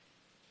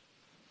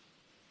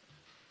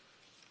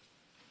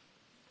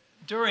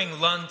During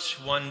lunch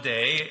one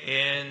day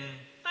in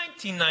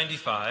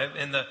 1995,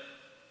 in the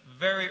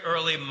very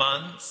early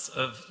months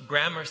of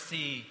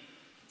Gramercy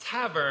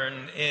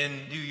Tavern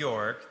in New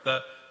York,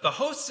 the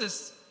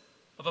hostess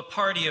of a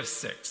party of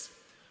 6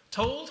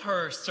 told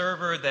her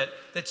server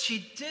that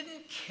she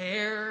didn't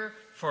care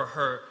for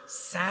her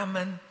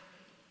salmon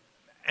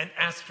and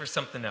asked for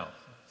something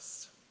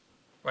else.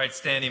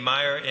 Writes Danny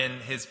Meyer in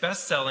his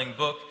best-selling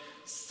book,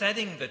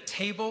 Setting the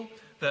Table,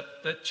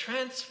 the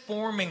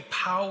transforming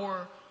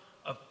power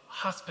of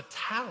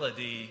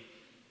hospitality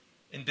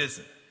in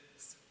business.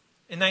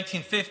 In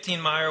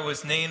 1915, Meyer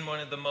was named one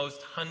of the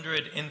most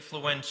 100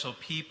 influential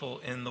people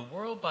in the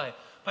world by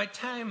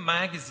Time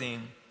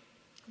magazine,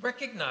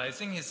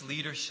 recognizing his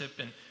leadership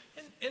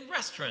in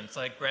restaurants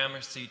like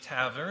Gramercy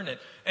Tavern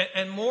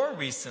and more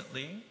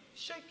recently,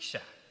 Shake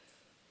Shack.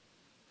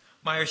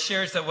 Meyer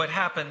shares that what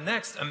happened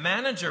next, a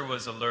manager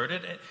was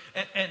alerted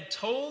and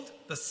told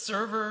the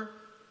server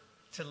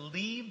to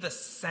leave the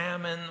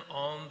salmon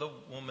on the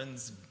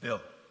woman's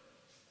bill,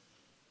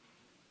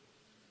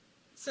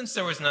 since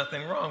there was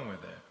nothing wrong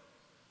with it.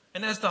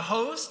 And as the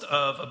host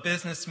of a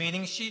business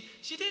meeting, she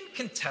didn't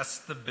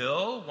contest the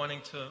bill,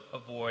 wanting to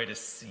avoid a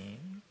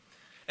scene.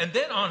 And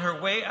then on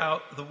her way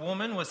out, the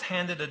woman was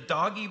handed a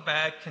doggy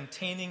bag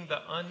containing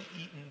the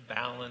uneaten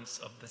balance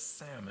of the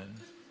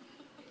salmon.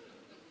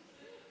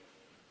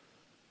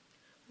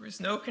 There is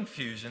no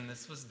confusion.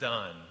 This was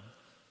done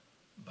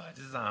by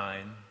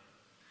design.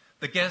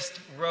 The guest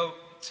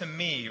wrote to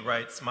me,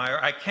 writes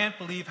Meyer, "I can't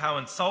believe how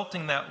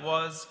insulting that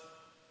was.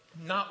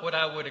 Not what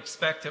I would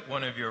expect at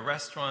one of your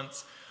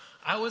restaurants.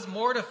 I was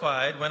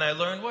mortified when I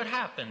learned what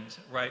happened,"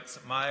 writes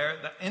Meyer.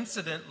 "The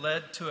incident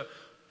led to a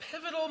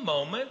pivotal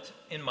moment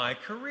in my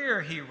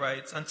career," he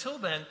writes. "Until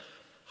then,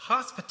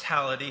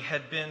 hospitality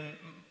had been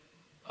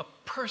a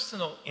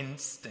personal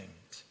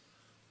instinct.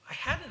 I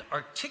hadn't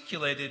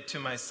articulated to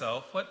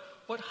myself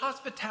what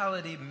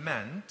hospitality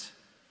meant,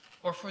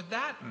 or for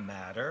that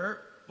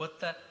matter,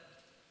 what the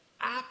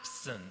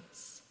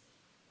absence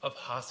of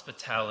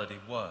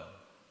hospitality was."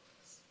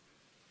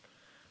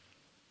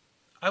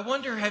 I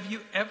wonder, have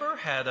you ever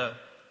had a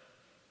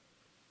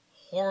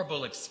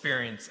horrible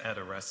experience at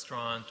a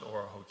restaurant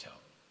or a hotel?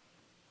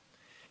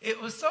 It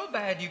was so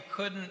bad you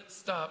couldn't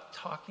stop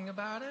talking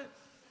about it?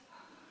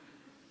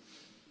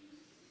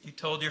 You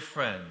told your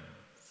friends.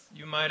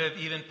 You might have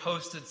even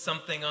posted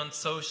something on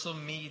social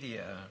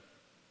media.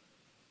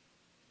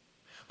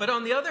 But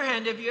on the other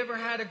hand, have you ever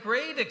had a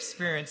great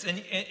experience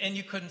and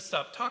you couldn't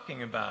stop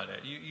talking about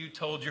it? You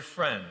told your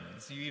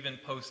friends. You even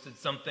posted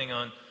something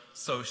on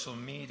social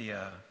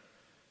media.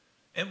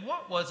 And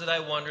what was it, I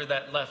wonder,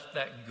 that left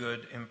that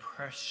good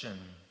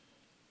impression?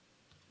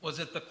 Was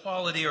it the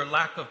quality or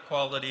lack of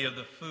quality of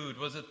the food?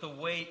 Was it the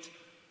weight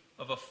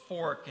of a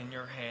fork in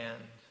your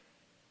hand?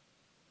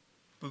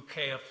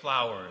 Bouquet of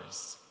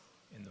flowers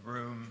in the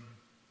room?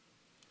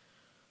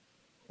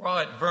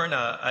 Rohit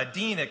Verna, a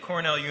dean at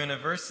Cornell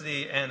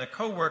University and a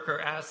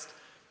co-worker, asked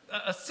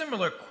a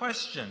similar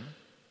question.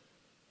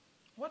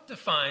 What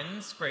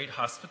defines great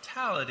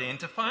hospitality? And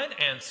to find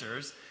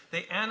answers,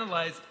 they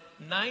analyzed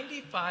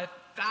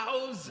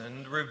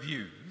 95,000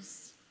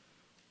 reviews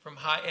from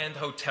high-end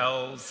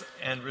hotels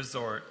and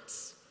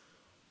resorts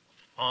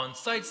on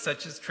sites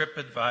such as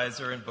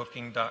TripAdvisor and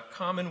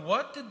Booking.com. And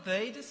what did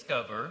they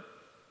discover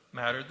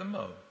mattered the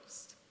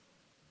most?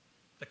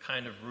 The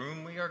kind of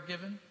room we are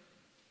given,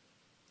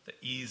 the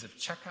ease of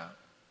checkout,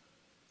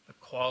 the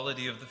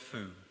quality of the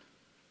food,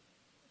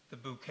 the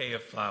bouquet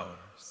of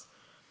flowers.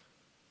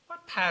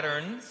 What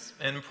patterns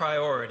and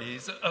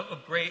priorities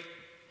of great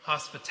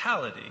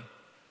hospitality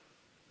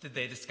did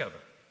they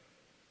discover?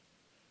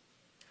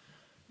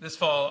 This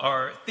fall,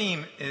 our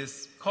theme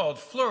is called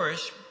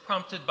Flourish,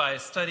 prompted by a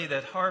study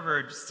that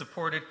Harvard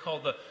supported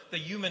called the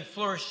Human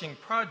Flourishing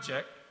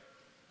Project.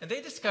 And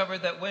they discovered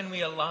that when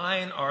we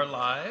align our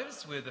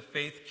lives with a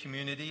faith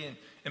community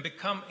and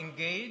become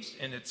engaged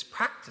in its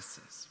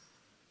practices,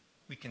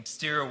 we can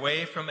steer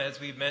away from, as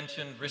we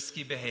mentioned,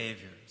 risky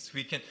behaviors.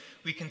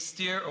 We can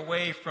steer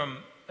away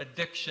from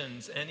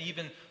addictions and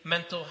even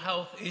mental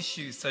health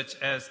issues such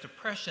as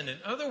depression. In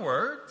other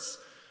words,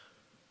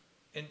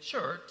 in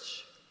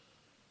church,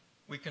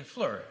 we can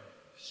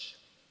flourish.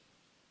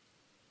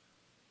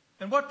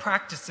 And what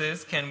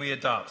practices can we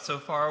adopt? So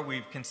far,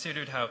 we've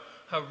considered how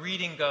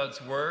reading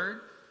God's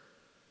Word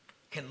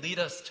can lead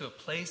us to a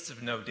place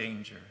of no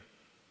danger.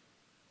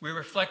 We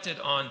reflected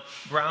on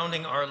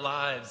grounding our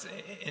lives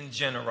in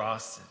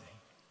generosity.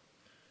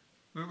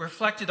 We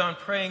reflected on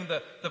praying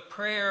the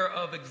prayer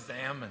of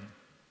examine,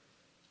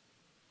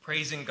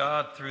 praising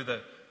God through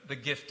the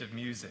gift of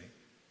music,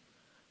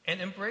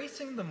 and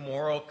embracing the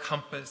moral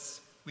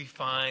compass we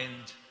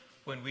find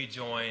when we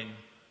join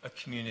a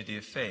community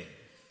of faith.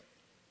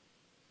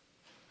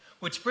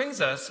 Which brings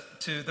us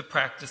to the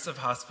practice of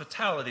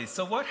hospitality.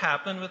 So what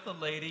happened with the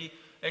lady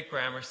at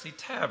Gramercy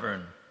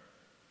Tavern?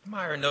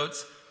 Meyer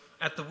notes,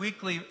 at the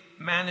weekly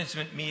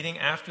management meeting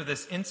after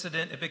this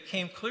incident, it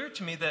became clear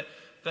to me that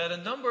a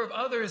number of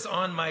others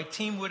on my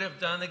team would have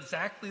done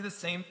exactly the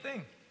same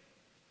thing.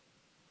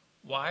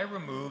 Why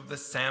remove the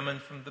salmon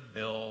from the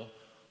bill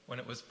when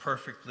it was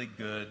perfectly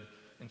good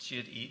and she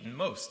had eaten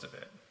most of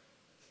it?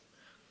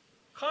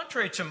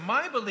 Contrary to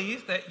my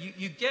belief that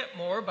you get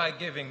more by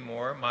giving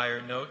more,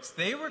 Meyer notes,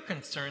 they were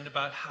concerned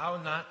about how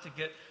not to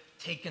get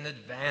taken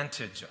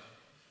advantage of,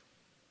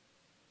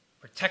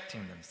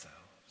 protecting themselves.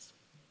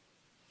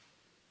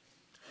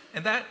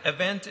 And that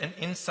event and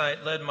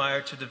insight led Meyer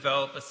to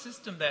develop a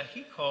system that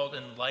he called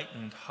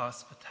enlightened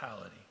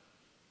hospitality.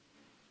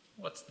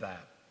 What's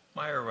that?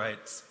 Meyer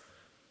writes,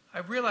 I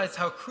realized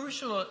how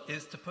crucial it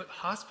is to put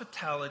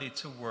hospitality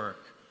to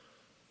work,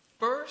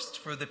 first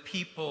for the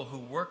people who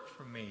work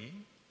for me,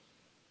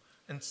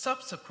 and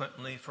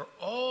subsequently for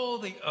all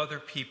the other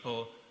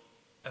people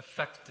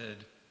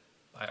affected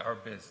by our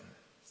business.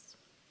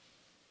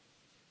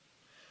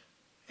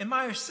 In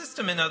Meyer's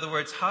system, in other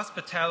words,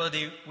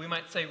 hospitality, we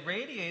might say,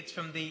 radiates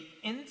from the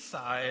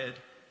inside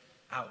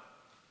out.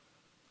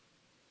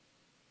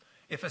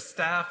 If a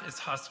staff is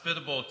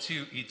hospitable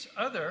to each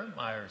other,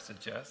 Meyer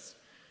suggests,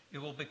 it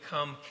will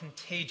become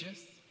contagious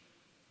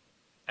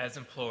as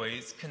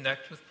employees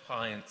connect with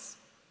clients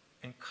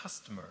and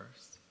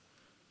customers.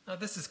 Now,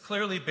 this has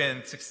clearly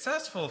been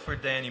successful for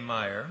Danny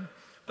Meyer,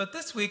 but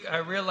this week I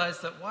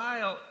realized that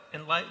while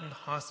enlightened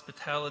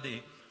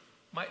hospitality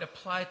might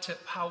apply to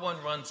how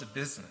one runs a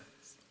business,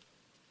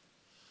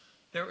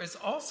 there is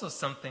also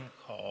something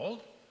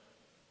called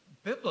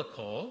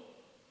biblical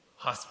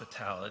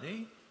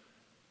hospitality,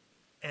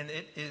 and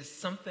it is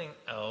something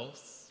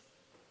else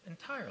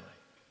entirely.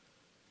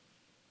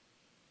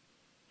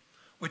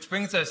 Which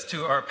brings us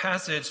to our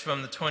passage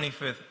from the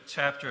 25th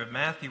chapter of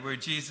Matthew, where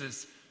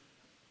Jesus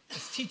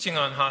is teaching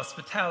on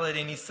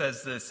hospitality, and he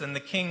says this, and the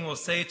king will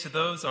say to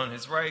those on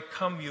his right,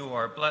 come, you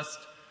are blessed,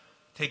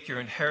 take your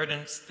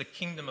inheritance. The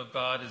kingdom of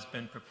God has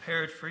been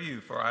prepared for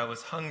you, for I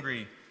was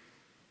hungry,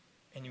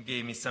 and you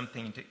gave me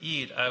something to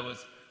eat. I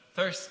was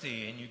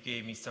thirsty, and you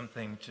gave me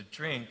something to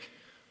drink.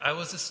 I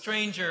was a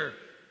stranger,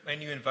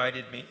 and you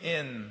invited me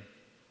in.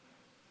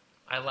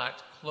 I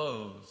lacked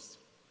clothes,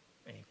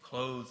 and you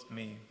clothed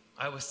me.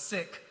 I was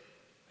sick,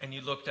 and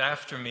you looked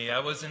after me. I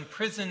was in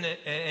prison,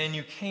 and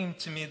you came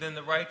to me. Then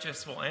the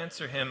righteous will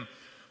answer him,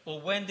 well,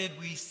 when did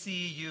we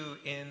see you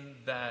in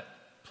that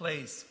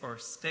place or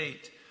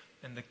state?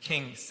 And the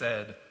king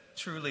said,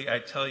 truly, I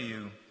tell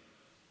you,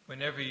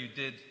 whenever you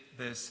did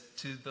this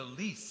to the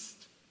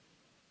least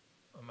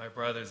of my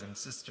brothers and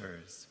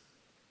sisters,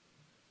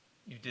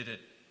 you did it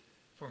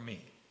for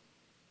me.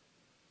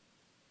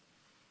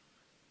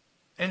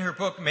 In her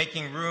book,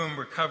 Making Room,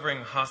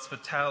 Recovering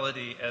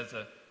Hospitality as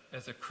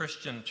a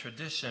Christian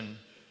Tradition,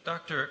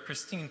 Dr.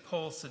 Christine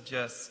Pohl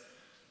suggests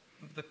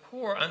the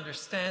core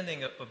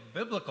understanding of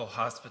biblical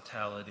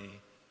hospitality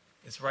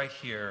is right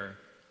here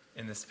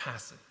in this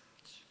passage.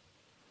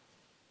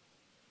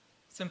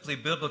 Simply,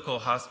 biblical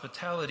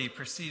hospitality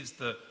perceives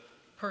the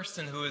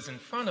person who is in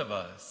front of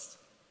us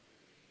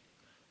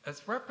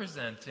as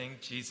representing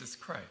Jesus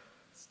Christ.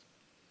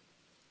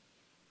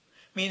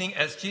 Meaning,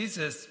 as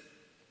Jesus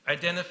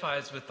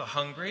identifies with the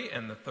hungry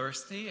and the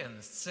thirsty and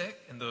the sick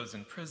and those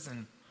in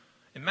prison,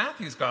 in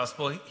Matthew's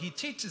gospel, he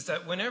teaches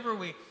that whenever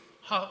we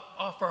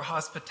offer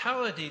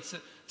hospitality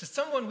to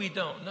someone we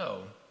don't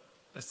know,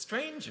 a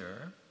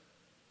stranger,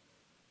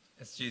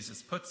 as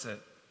Jesus puts it,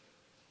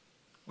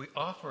 we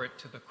offer it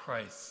to the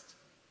Christ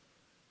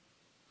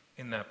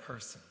in that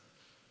person.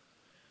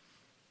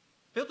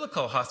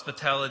 Biblical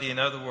hospitality, in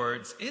other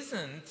words,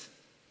 isn't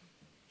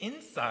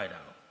inside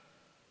out.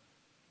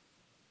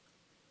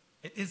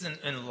 It isn't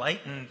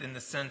enlightened in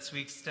the sense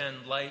we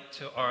extend light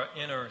to our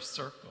inner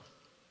circle.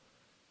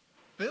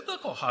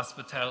 Biblical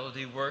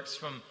hospitality works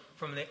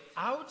from the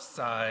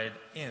outside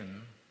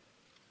in.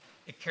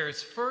 It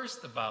cares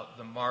first about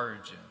the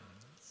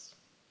margins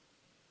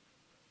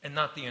and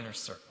not the inner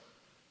circle.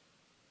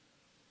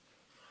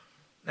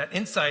 That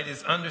insight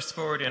is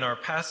underscored in our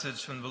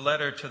passage from the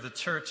letter to the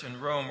church in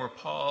Rome, where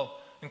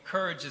Paul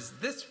encourages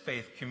this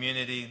faith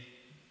community,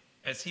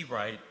 as he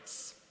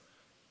writes,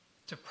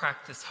 to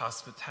practice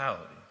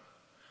hospitality.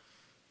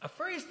 A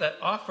phrase that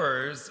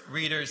offers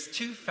readers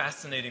two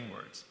fascinating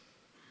words.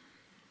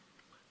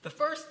 The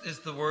first is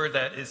the word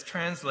that is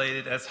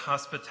translated as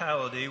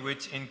hospitality,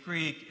 which in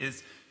Greek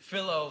is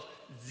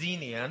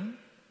philoxenion,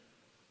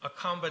 a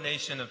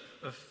combination of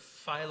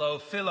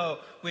philo,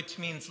 which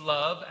means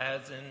love,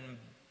 as in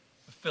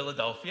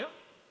Philadelphia,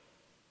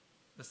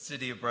 the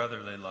city of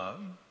brotherly love.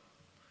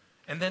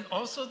 And then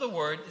also the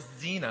word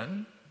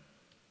xenon,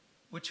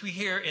 which we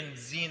hear in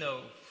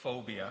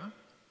xenophobia,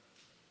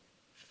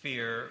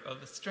 fear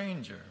of the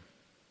stranger.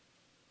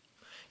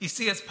 You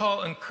see, as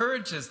Paul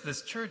encourages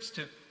this church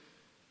to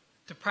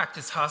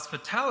practice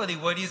hospitality,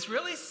 what he's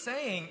really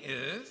saying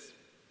is,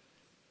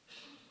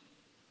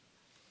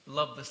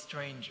 love the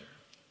stranger.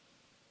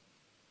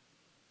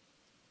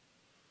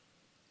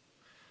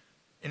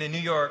 In a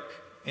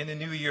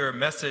New Year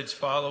message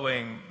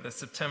following the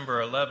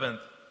September 11th,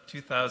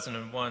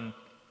 2001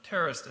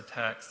 terrorist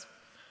attacks,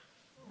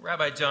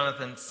 Rabbi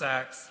Jonathan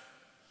Sachs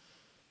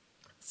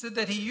said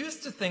that he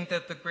used to think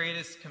that the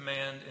greatest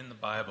command in the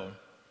Bible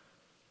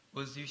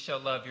was, "You shall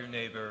love your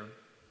neighbor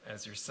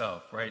as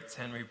yourself," writes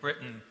Henry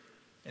Britton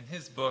in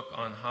his book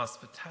on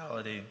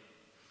hospitality.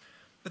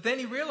 But then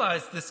he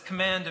realized this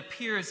command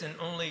appears in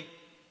only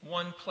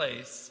one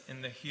place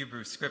in the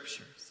Hebrew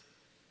Scriptures.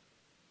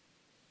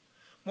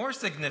 More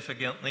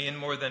significantly, in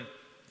more than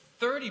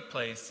 30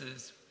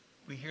 places,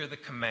 we hear the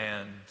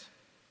command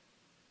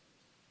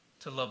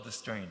to love the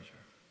stranger.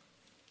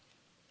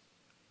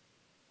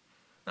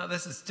 Now,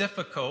 this is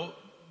difficult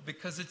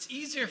because it's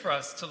easier for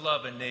us to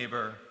love a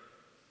neighbor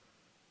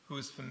who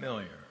is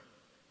familiar.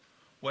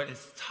 What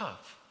is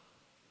tough,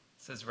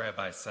 says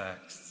Rabbi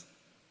Sachs,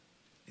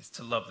 is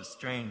to love the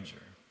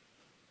stranger.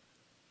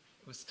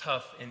 It was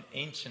tough in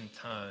ancient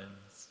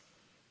times,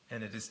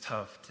 and it is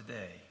tough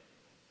today.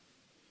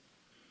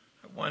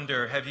 I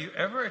wonder, have you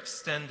ever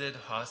extended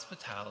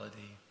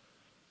hospitality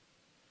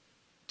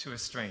to a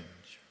stranger?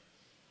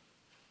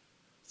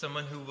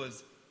 Someone who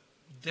was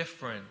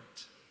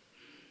different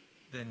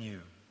than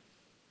you.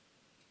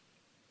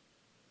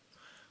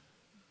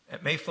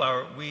 At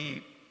Mayflower,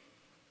 we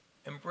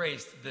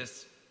embraced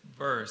this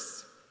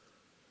verse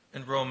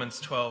in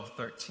Romans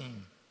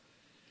 12:13.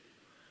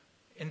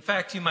 In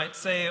fact, you might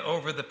say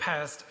over the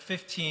past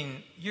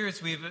 15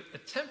 years, we've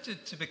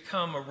attempted to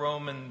become a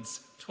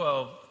Romans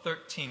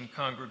 12:13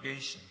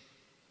 congregation.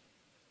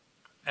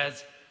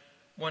 As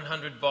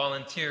 100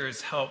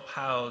 volunteers help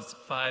house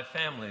 5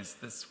 families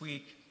this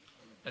week,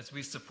 as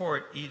we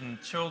support Eden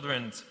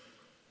Children's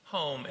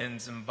Home in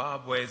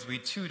Zimbabwe, as we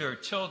tutor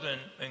children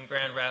in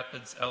Grand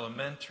Rapids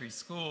elementary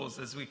schools,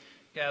 as we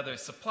gather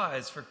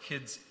supplies for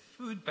kids'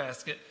 food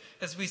basket,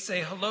 as we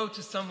say hello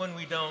to someone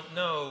we don't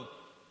know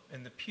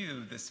in the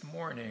pew this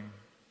morning.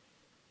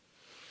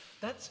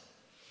 That's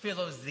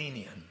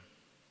Philoxenian.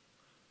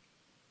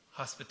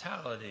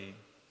 Hospitality,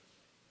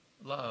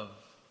 love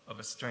of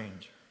a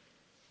stranger.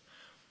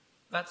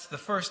 That's the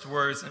first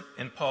words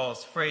in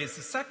Paul's phrase.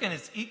 The second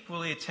is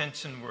equally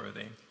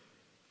attention-worthy.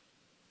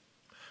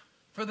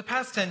 For the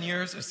past 10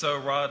 years or so,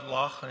 Rod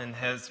Laughlin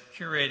has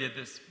curated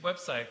this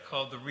website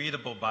called The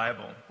Readable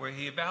Bible, where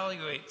he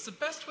evaluates the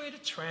best way to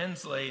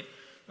translate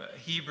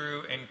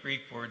Hebrew and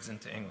Greek words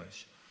into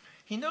English.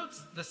 He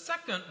notes the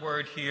second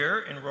word here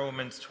in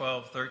Romans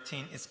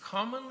 12:13 is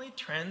commonly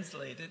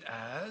translated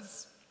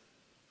as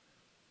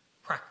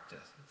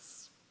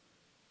practice.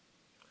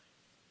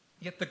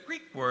 Yet the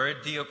Greek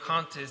word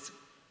diakontes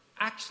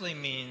actually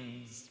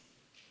means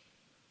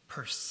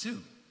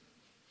pursue.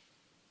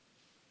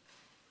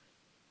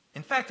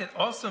 In fact, it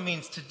also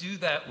means to do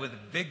that with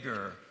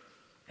vigor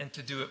and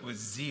to do it with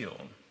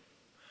zeal.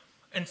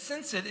 And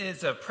since it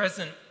is a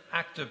present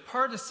active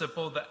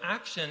participle, the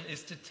action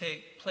is to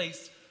take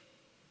place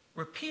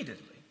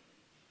repeatedly.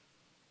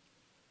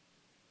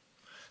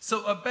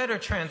 So a better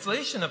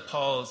translation of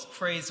Paul's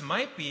phrase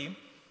might be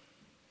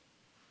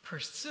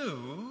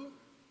pursue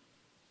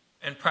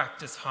and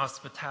practice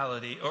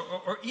hospitality,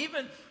 or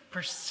even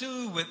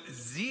pursue with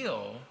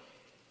zeal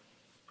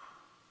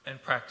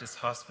and practice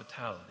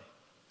hospitality.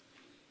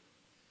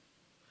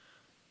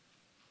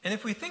 And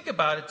if we think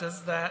about it,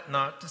 does that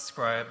not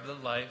describe the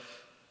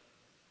life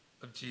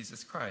of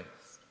Jesus Christ?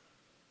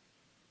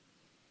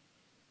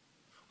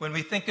 When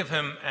we think of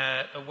him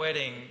at a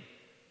wedding,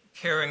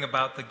 caring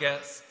about the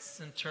guests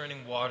and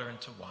turning water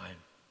into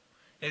wine,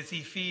 as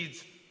he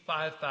feeds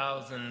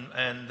 5,000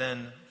 and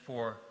then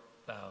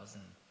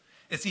 4,000,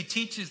 as he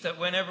teaches that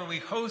whenever we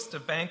host a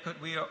banquet,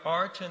 we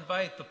are to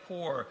invite the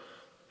poor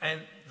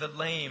and the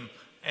lame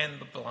and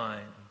the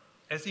blind,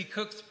 as he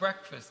cooks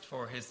breakfast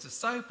for his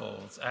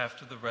disciples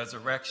after the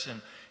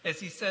resurrection, as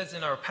he says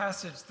in our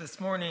passage this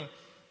morning,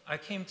 "I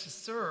came to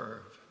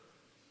serve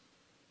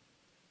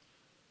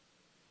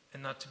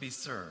and not to be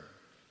served."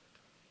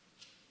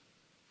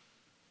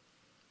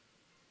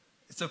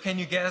 So can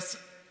you guess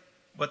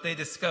what they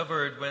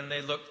discovered when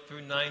they looked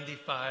through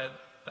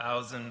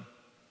 95,000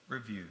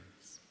 reviews?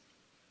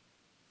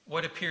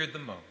 What appeared the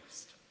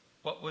most?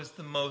 What was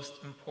the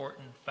most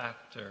important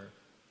factor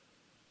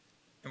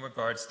in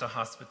regards to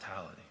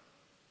hospitality?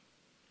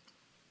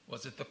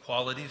 Was it the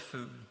quality of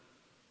food?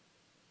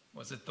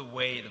 Was it the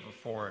weight of a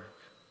fork?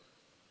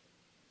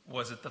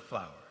 Was it the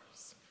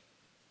flowers?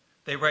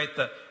 They write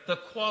the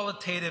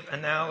qualitative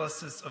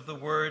analysis of the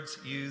words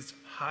used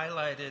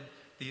highlighted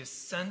the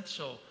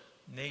essential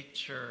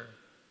nature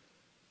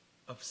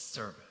of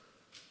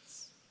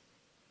service.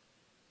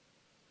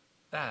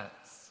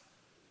 That's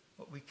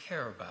what we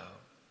care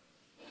about.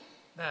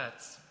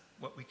 That's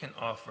what we can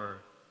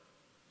offer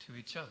to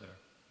each other.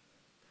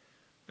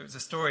 There's a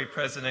story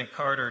President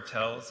Carter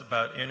tells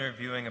about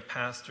interviewing a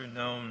pastor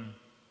known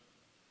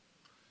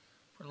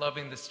for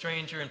loving the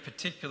stranger, in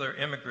particular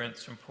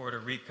immigrants from Puerto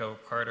Rico.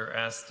 Carter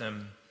asked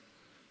him,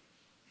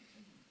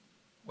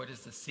 "What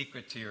is the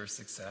secret to your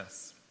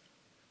success?"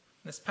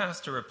 This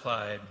pastor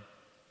replied,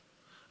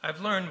 "I've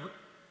learned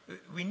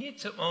we need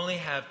to only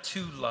have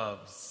 2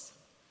 loves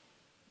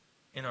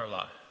in our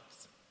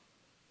lives.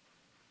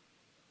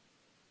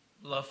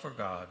 Love for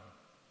God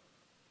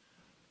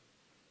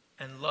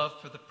and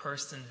love for the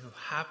person who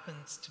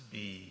happens to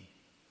be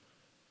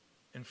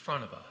in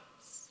front of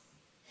us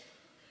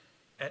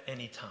at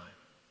any time.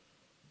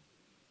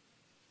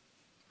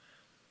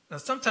 Now,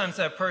 sometimes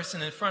that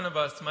person in front of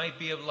us might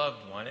be a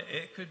loved one.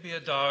 It could be a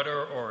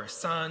daughter or a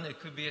son.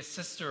 It could be a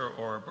sister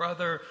or a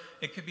brother.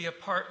 It could be a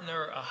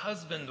partner, a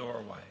husband or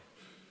a wife.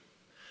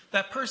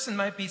 That person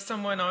might be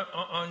someone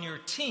on your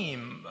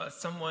team,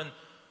 someone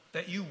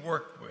that you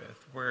work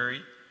with, where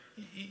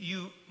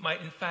you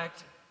might, in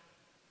fact,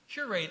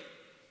 curate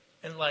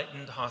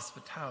enlightened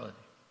hospitality.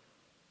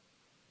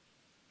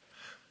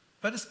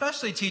 But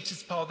especially,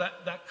 teaches Paul,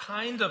 that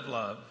kind of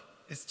love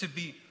is to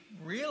be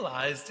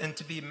realized and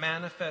to be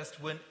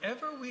manifest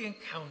whenever we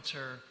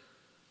encounter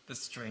the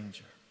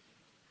stranger.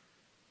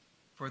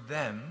 For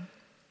them,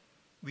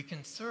 we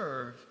can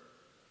serve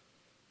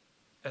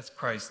as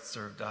Christ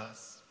served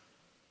us.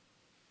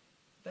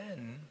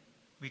 Then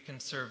we can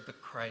serve the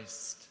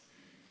Christ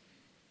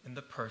in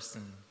the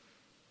person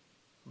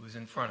who is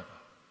in front of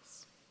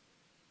us.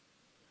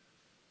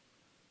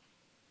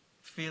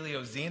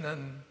 Filio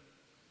Zenon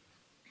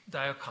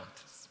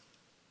Diacontis.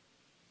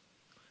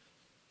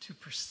 To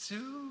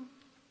pursue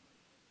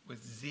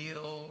with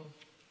zeal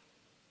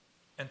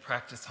and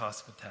practice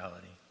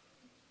hospitality.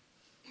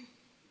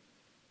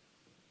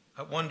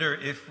 I wonder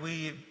if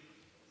we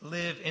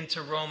live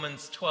into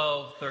Romans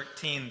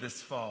 12:13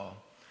 this fall,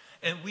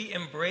 and we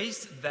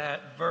embrace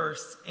that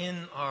verse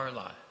in our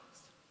lives.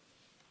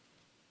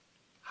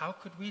 How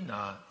could we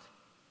not,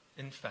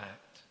 in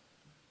fact,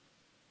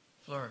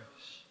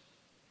 flourish?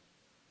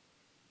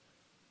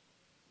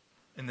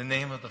 In the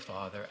name of the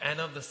Father, and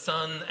of the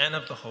Son, and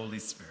of the Holy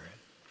Spirit.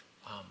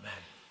 Amen.